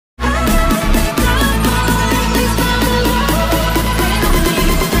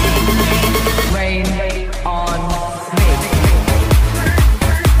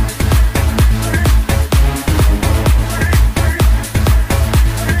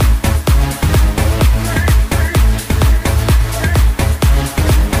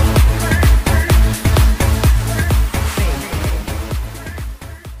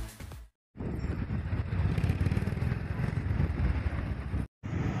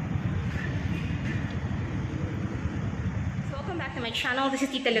to my channel. This is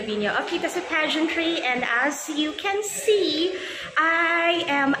Tita of Tita sa Pageantry, and as you can see, I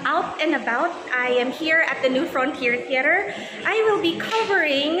am out and about. I am here at the New Frontier Theater. I will be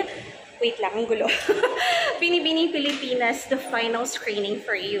covering, wait lang, ang gulo, Binibining Pilipinas, the final screening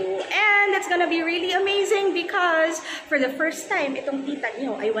for you. And it's gonna be really amazing because for the first time, itong tita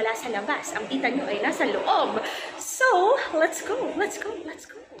nyo ay wala sa labas. Ang tita nyo ay nasa loob. So, let's go, let's go, let's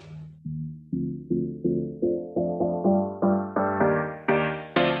go.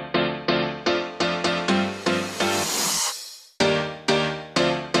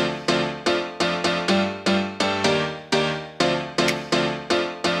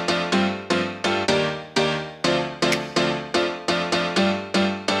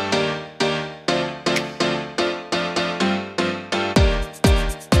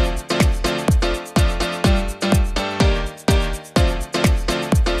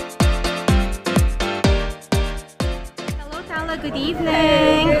 Good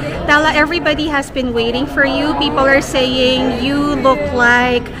evening. Tala, everybody has been waiting for you. People are saying you look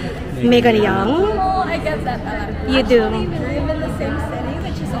like Megan Young. Oh, I get that. You do. We live in the same city,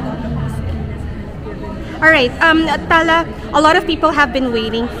 which is a lot of us. Alright, Tala, a lot of people have been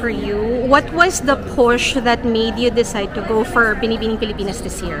waiting for you. What was the push that made you decide to go for Binibining Pilipinas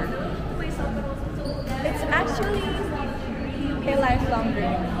this year? It's actually a lifelong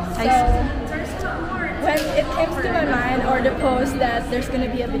dream. When it came to my mind, or the post that there's going to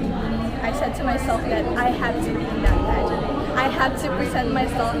be a Binibini, I said to myself that I had to be in that pageant. I had to present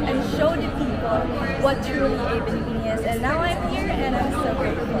myself and show the people what truly a Binibini is. And now I'm here and I'm so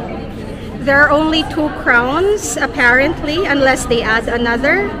grateful. There are only 2 crowns, apparently, unless they add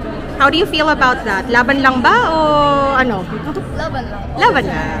another. How do you feel about that? Laban lang ba o ano? Laban lang. Laban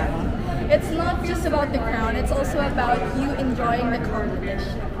lang. It's not just about the crown, it's also about you enjoying the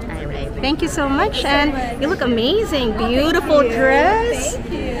competition. Alright, thank you so much, and you look amazing. Beautiful dress.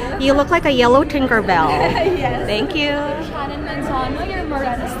 Thank you. You look like a yellow Tinkerbell. Yes. Thank you. Shannon Manzano, your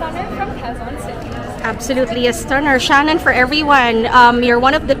Morena stunner from Quezon City. Absolutely a stunner. Shannon, for everyone, you're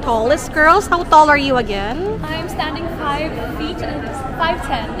one of the tallest girls. How tall are you again? I'm standing 5 feet and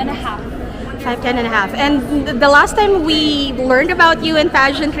 5'10" and a half. 5'10" and a half. And the last time we learned about you in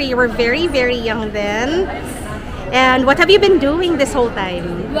pageantry, you were very, very young then. And what have you been doing this whole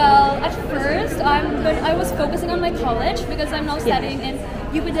time? Well, at first, I was focusing on my college because I'm now studying in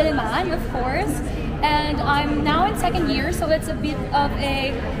Binibining, of course. And I'm now in 2nd year, so it's a bit of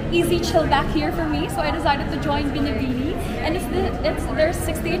a easy chill back here for me. So I decided to join Binibini, and it's their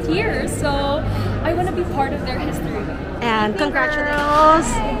 68th year, so I want to be part of their history. And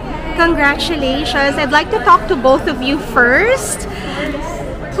congratulations! Congratulations! I'd like to talk to both of you first.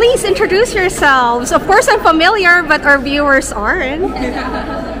 Please introduce yourselves. Of course, I'm familiar, but our viewers aren't.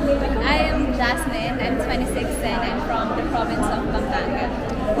 I am Jasmine. I'm 26 and I'm from the province of Pampanga.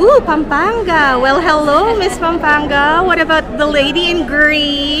 Ooh, Pampanga. Well, hello, Miss Pampanga. What about the lady in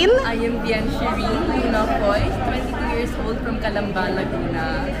green? I am Luna Foy, 22 years old from Calamba,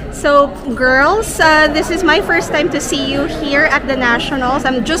 Laguna. So, girls, this is my first time to see you here at the Nationals.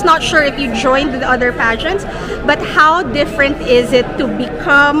 I'm just not sure if you joined the other pageants, but how different is it to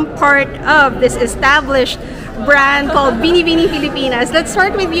become part of this established brand called Binibining Pilipinas? Let's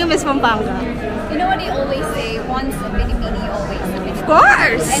start with you, Miss Pampanga. You know what they always say, once a Binibini, always a Binibini. Of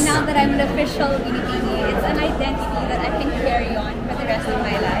course! And now that I'm an official Binibini, it's an identity that I can carry on for the rest of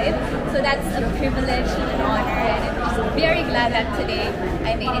my life. So that's a privilege and an honor, and I'm very glad that today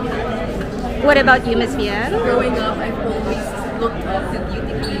I made it happen. What about you, Miss Vian? Growing up, I've always looked up to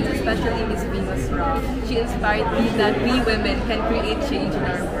beauty queens, especially Miss Venus Ra. She inspired me that we women can create change in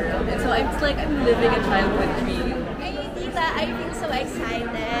our world. And so it's like I'm living a childhood dream. Hey, Tita, I feel so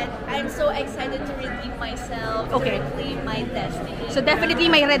excited. I'm so excited to redeem myself, to reclaim my destiny. So definitely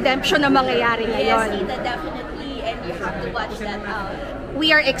may redemption na mangyayari ngayon. Yes, Tita, definitely. And you have to watch that out.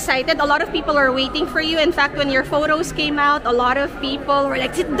 We are excited. A lot of people are waiting for you. In fact, when your photos came out, a lot of people were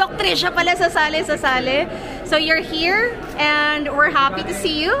like, si Doc Trisha pala sasali. So you're here, and we're happy to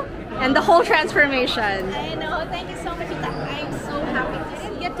see you and the whole transformation. I know. Thank you so much, Tita. I'm so happy to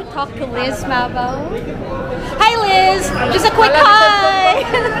see you. Get to talk to Liz Mabao. Hi, Liz. Just a quick hi.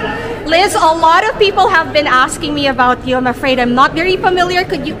 Liz, a lot of people have been asking me about you. I'm afraid I'm not very familiar.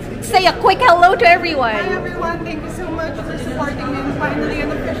 Could you say a quick hello to everyone? Hi everyone, thank you so much for supporting me. I'm finally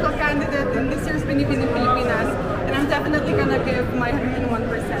an official candidate in this year's Binibining Pilipinas, and I'm definitely gonna give my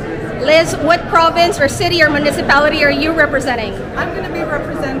 101%. Liz, what province or city or municipality are you representing? I'm gonna be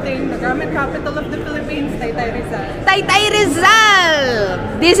representing the garment capital of the Philippines, Taytay Rizal. Taytay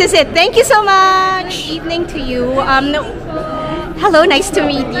Rizal! This is it. Thank you so much. Good evening to you. Hello, nice to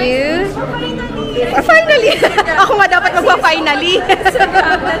meet you. Finally! Ako nga dapat magpa-finally.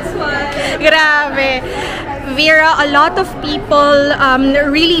 That's why. Grabe. Vera, a lot of people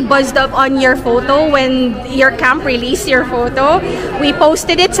really buzzed up on your photo when your camp released your photo. We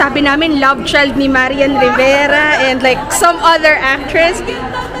posted it, sabi namin, love child ni Marian Rivera and like some other actress.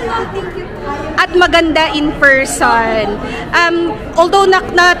 At maganda in person. Although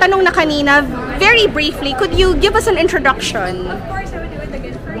natanong na kanina, very briefly, could you give us an introduction? Of course, I will do it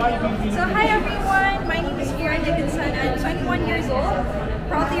again for you. So, hi everyone. My name is Vera Dickinson. I'm 21 years old.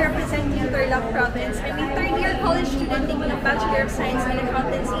 Proudly representing Tarlac Province. I'm a third-year college student taking a Bachelor of Science in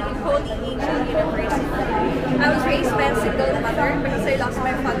Accountancy in Holy Angel University. I was raised by a single mother because I lost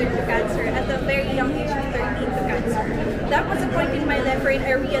my father to cancer at a very young age of 13 to cancer. That was a point in my life wherein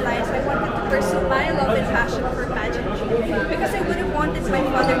I realized I wanted to pursue my love and passion for pageantry because I wouldn't want my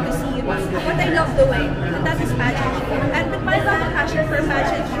father to see what I love doing, and that is pageantry. And with my love and passion for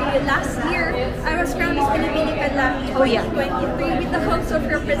pageantry, last year I was crowned as Binibining Pilipinas 2023 with the hopes of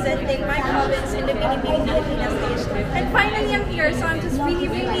representing my province in the Binibining Pilipinas stage. And finally I'm here, so I'm just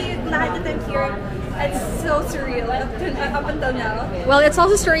really glad that I'm here. It's so surreal up until now. Well, it's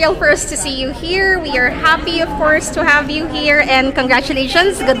also surreal for us to see you here. We are happy, of course, to have you here, and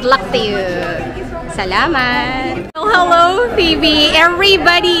congratulations. Good luck to you. Salamat. Oh, hello, Phoebe.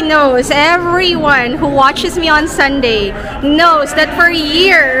 Everybody knows, everyone who watches me on Sunday knows that for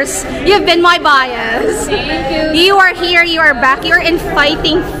years, you've been my bias. Thank you. You are here, you are back, you're in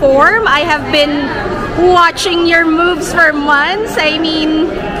fighting form. I have been watching your moves for months. I mean,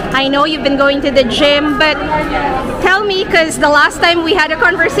 I know you've been going to the gym, but tell me, because the last time we had a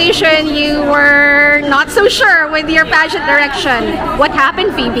conversation, you were not so sure with your pageant direction. What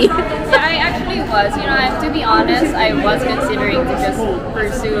happened, Phoebe? Yeah, I actually was. You know, to be honest, I was considering to just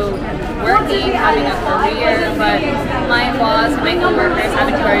pursue working, having a career, but my boss, my coworkers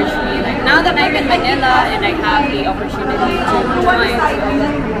have encouraged me. Like, now that I'm in Manila and I have the opportunity to join, so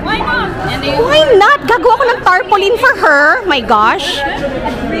why not? And Why not? Gagawa ko ng tarpaulin for her. My gosh.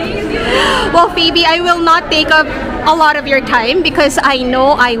 Well, Phoebe, I will not take up a lot of your time because I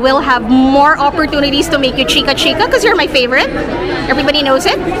know I will have more opportunities to make you chika-chika because you're my favorite. Everybody knows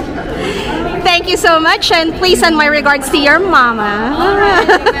it. Thank you so much, and please send my regards to your mama.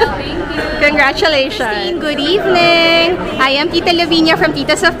 well, thank you. Congratulations. Good evening. I am Tita Lavinia from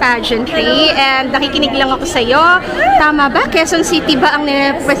Tita's of Pageantry, and nakikinig lang ako sa'yo. Tama ba? Quezon City ba ang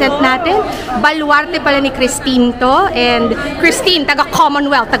nire-represent natin? Baluarte pala ni Christine to, and Christine,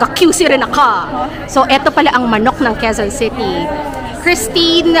 taga-Commonwealth, taga-QC rin ako. So, eto pala ang manok ng Quezon City.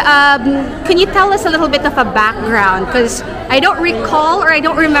 Christine, can you tell us a little bit of a background? Because I don't recall or I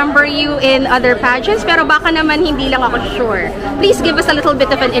don't remember you in other pageants, pero baka naman hindi lang ako sure. Please give us a little bit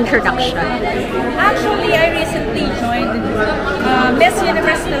of an introduction. Actually, I recently joined Miss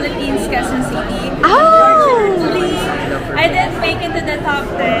Universe Philippines Quezon City. Oh! Unfortunately, I didn't make it to the top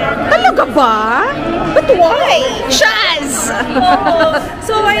 10. Talaga ba? But why? Shaz!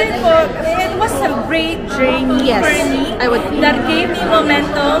 So ayun po, it was a great journey Yes, for me. I would. That gave me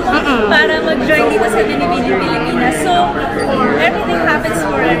momentum para mag-join dito sa Binibining Pilipinas. So, everything happens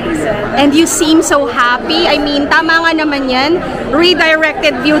for a reason. And you seem so happy. I mean, tama nga naman yan.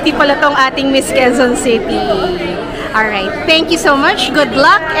 Redirected beauty pala tong ating Miss Quezon City. Alright, thank you so much. Good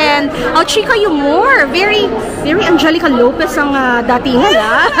luck, and I'll chika you more. Very Angelica Lopez ang datingan,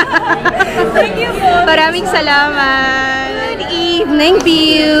 ha? Thank you po. Maraming salamat. Good evening,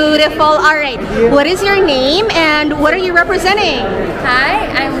 beautiful. Alright, what is your name and what are you representing?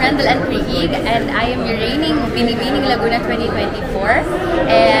 Hi, I'm Randall Antriig, and I am your reigning Binibining Laguna 2024.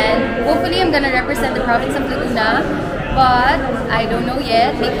 And hopefully I'm gonna represent the province of Laguna, but I don't know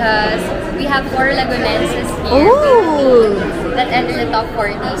yet because we have 4 Lagunenses here that entered the top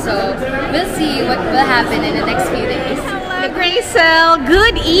 40. So we'll see what will happen in the next few days. Gracel,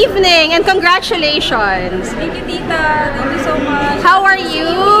 good evening and congratulations. Thank you, Tita. Thank you so much. How are you?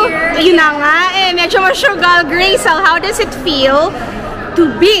 Yun na nga eh, medyo masyugal. Gracel, how does it feel to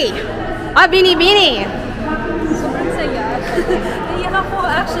be a Binibini? Sobrang saya. Naiyak ako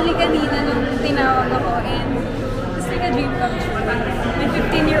actually kanina nung tinawag ako, and it's like a dream come true. My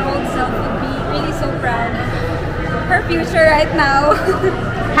 15-year-old self would be really so proud of her future right now.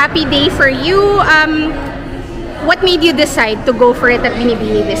 Happy day for you. What made you decide to go for it at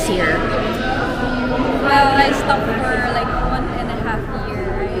Binibini this year? Well, I stopped for like 1.5 years,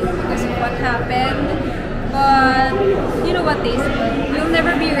 right? Because of what happened. But you know what they say, you'll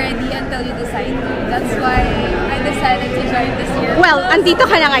never be ready until you decide to. That's why I decided to join this year. Well, andito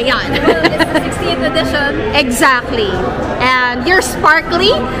ka na ngayon. Well, it's the 60th edition. Exactly. And you're sparkly,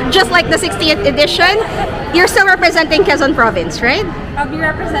 just like the 60th edition. you're still representing Quezon Province, right? I'll be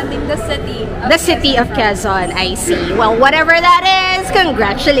representing the city. The city of Quezon, I see. Well, whatever that is,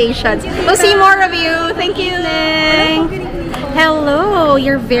 congratulations. We'll see more of you. Thank you, Ning. Hello,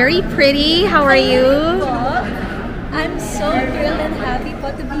 you're very pretty. How are you? I'm so thrilled and happy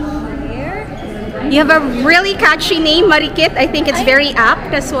po to be here. You have a really catchy name, Marikit. I think it's very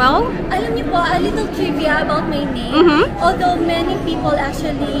apt as well. Alam niyo po, a little trivia about my name. Although many people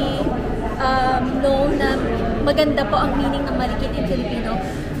actually know na maganda po ang meaning ng Marikit in Filipino.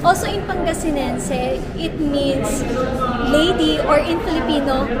 Also in Pangasinense, it means lady, or in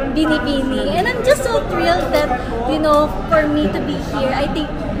Filipino, Binibining. And I'm just so thrilled that, you know, for me to be here. I think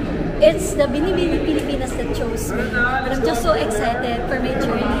it's the Binibining Pilipinas that chose me. And I'm just so excited for my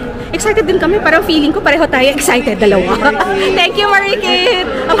journey. Excited din kami. Parang feeling ko pareho tayo excited dalawa. Thank you, Marikit.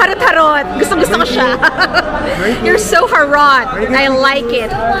 Ang harot-harot. Gusto ko siya. You're so harot. I like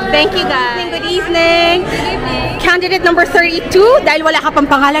it. Thank you, guys. Good evening. Good evening. Candidate number 32. Dahil wala ka pang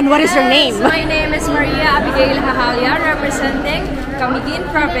pangalan, what is your name? My name is Maria Abigail Hahalya, representing Camiguin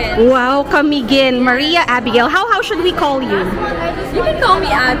Province. Wow, Camiguin. Maria Abigail. How should we call you? You can call me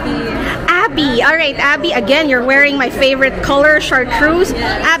Abby. Abby. All right, Abby. Again, you're wearing my favorite color, chartreuse.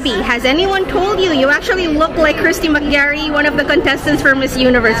 Abby, has anyone told you you actually look like Christy McGarry, one of the contestants for Miss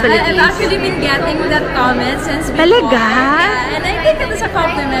Universe Philippines? I've actually been getting that comment since before. Talaga? Yeah, and I think it was a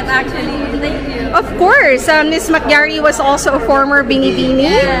compliment actually. Thank you. Of course. Miss McGarry was also a former Binibini.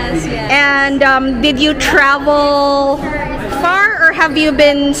 Yes, yes. And did you travel far, or have you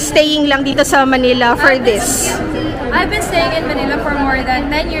been staying lang dito sa Manila for this? I've been staying in Manila for more than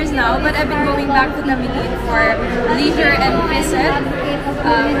 10 years now, but I've been going back to Camiguin for leisure and visit.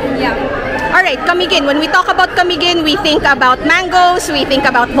 Yeah. Alright, Camiguin. When we talk about Camiguin, we think about mangoes, we think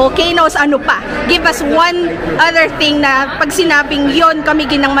about volcanoes, ano pa? Give us one other thing na pag sinabing yon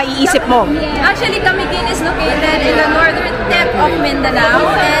Camiguin ang maiisip mo. Actually, Camiguin is located in the northern tip of Mindanao,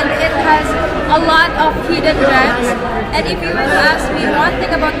 and it has a lot of hidden gems. And if you were to ask me one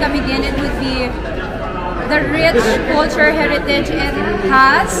thing about Camiguin, it would be the rich culture heritage it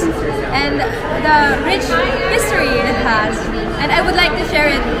has and the rich history it has, and I would like to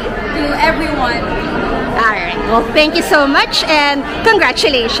share it to everyone. Alright, well thank you so much and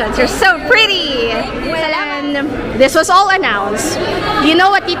congratulations, you're so pretty! And this was all announced. You know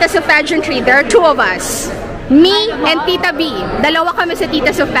what, Tita, sa pageantry, there are two of us. Me and Tita B. Dalawa kami sa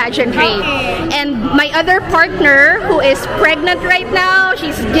Tita sa pageantry. And my other partner, who is pregnant right now,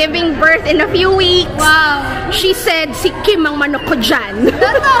 she's giving birth in a few weeks. Wow. She said, si Kim ang manok ko dyan.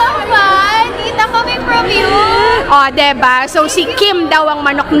 Totoo ba? Tita, coming from you. O, diba? So, si Kim daw ang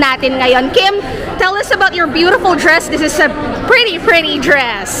manok natin ngayon. Kim, tell us about your beautiful dress. This is a pretty, pretty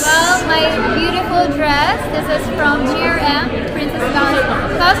dress. Well, my beautiful dress, this is from GRM, Princess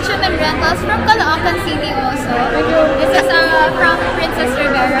Costume and Rentals from Caloocan City also. This is from Princess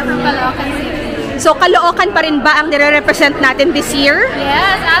Rivera from Caloocan City. So, Caloocan pa rin ba ang nire-represent natin this year?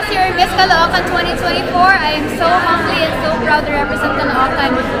 Yes, as your Miss Caloocan 2024, I am so humbly and so proud to represent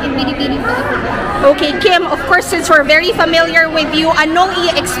Caloocan in Binibining Pilipinas. Okay, Kim, of course, since we're very familiar with you, anong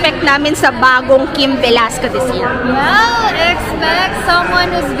i-expect namin sa bagong Kim Velasco this year? Well, expect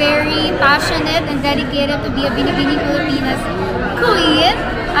someone who's very passionate and dedicated to be a Binibining Pilipinas queen.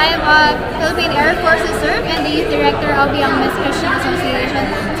 I am a Philippine Air Force Reserve and the Youth Director of Young Miss Christian Association.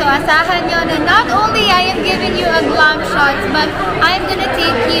 So asahan nyo na not only I am giving you a glam shots, but I'm gonna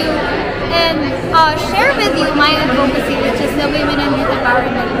take you and share with you my advocacy, which is the Women and Youth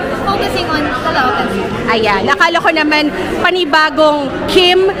Empowerment, focusing on Caloocan. Ayan, akala ko naman panibagong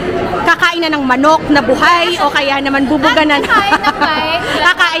Kim, kakain na ng manok na buhay o kaya naman bubuga na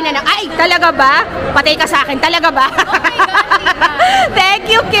kakain na ng, ay, talaga ba? Patay ka sa akin, talaga ba? Oh my God, thank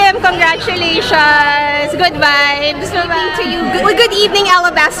you, Kim. Congratulations. Good vibes. Bye-bye to you. Good evening,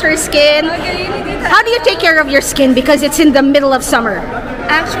 Alabaster Skin. How do you take care of your skin? Because it's in the middle of summer.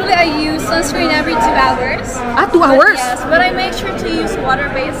 Actually, I use sunscreen every 2 hours. 2 hours? Yes, but I make sure to use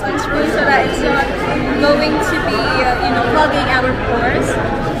water-based sunscreen so that it's not going to be, clogging our pores.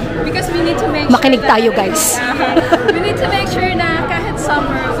 Because we need to make sure Makinig tayo, guys. We need to make sure na kahit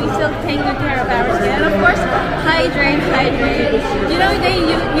summer, we still take good care of our skin. And of course, hydrate. You know, they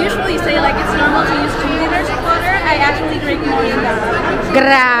usually say like it's normal to use 2 liters of water. I actually drink more than that.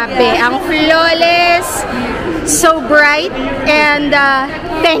 Grabe, ang flawless, so bright, and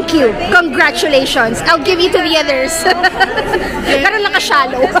thank you. Congratulations. I'll give you to the others. Pero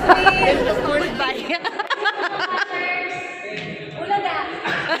nakashallow. Bye.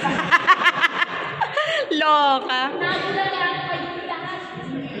 Loka.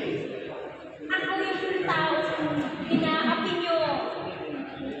 Pinaapi nyo.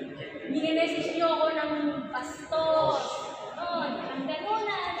 Ninenesis nyo ako ng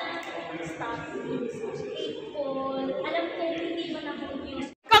stop being so hateful. Alam ko, hindi mo na-confuse.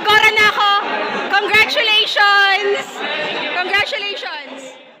 Kagora na ako! Congratulations! Congratulations!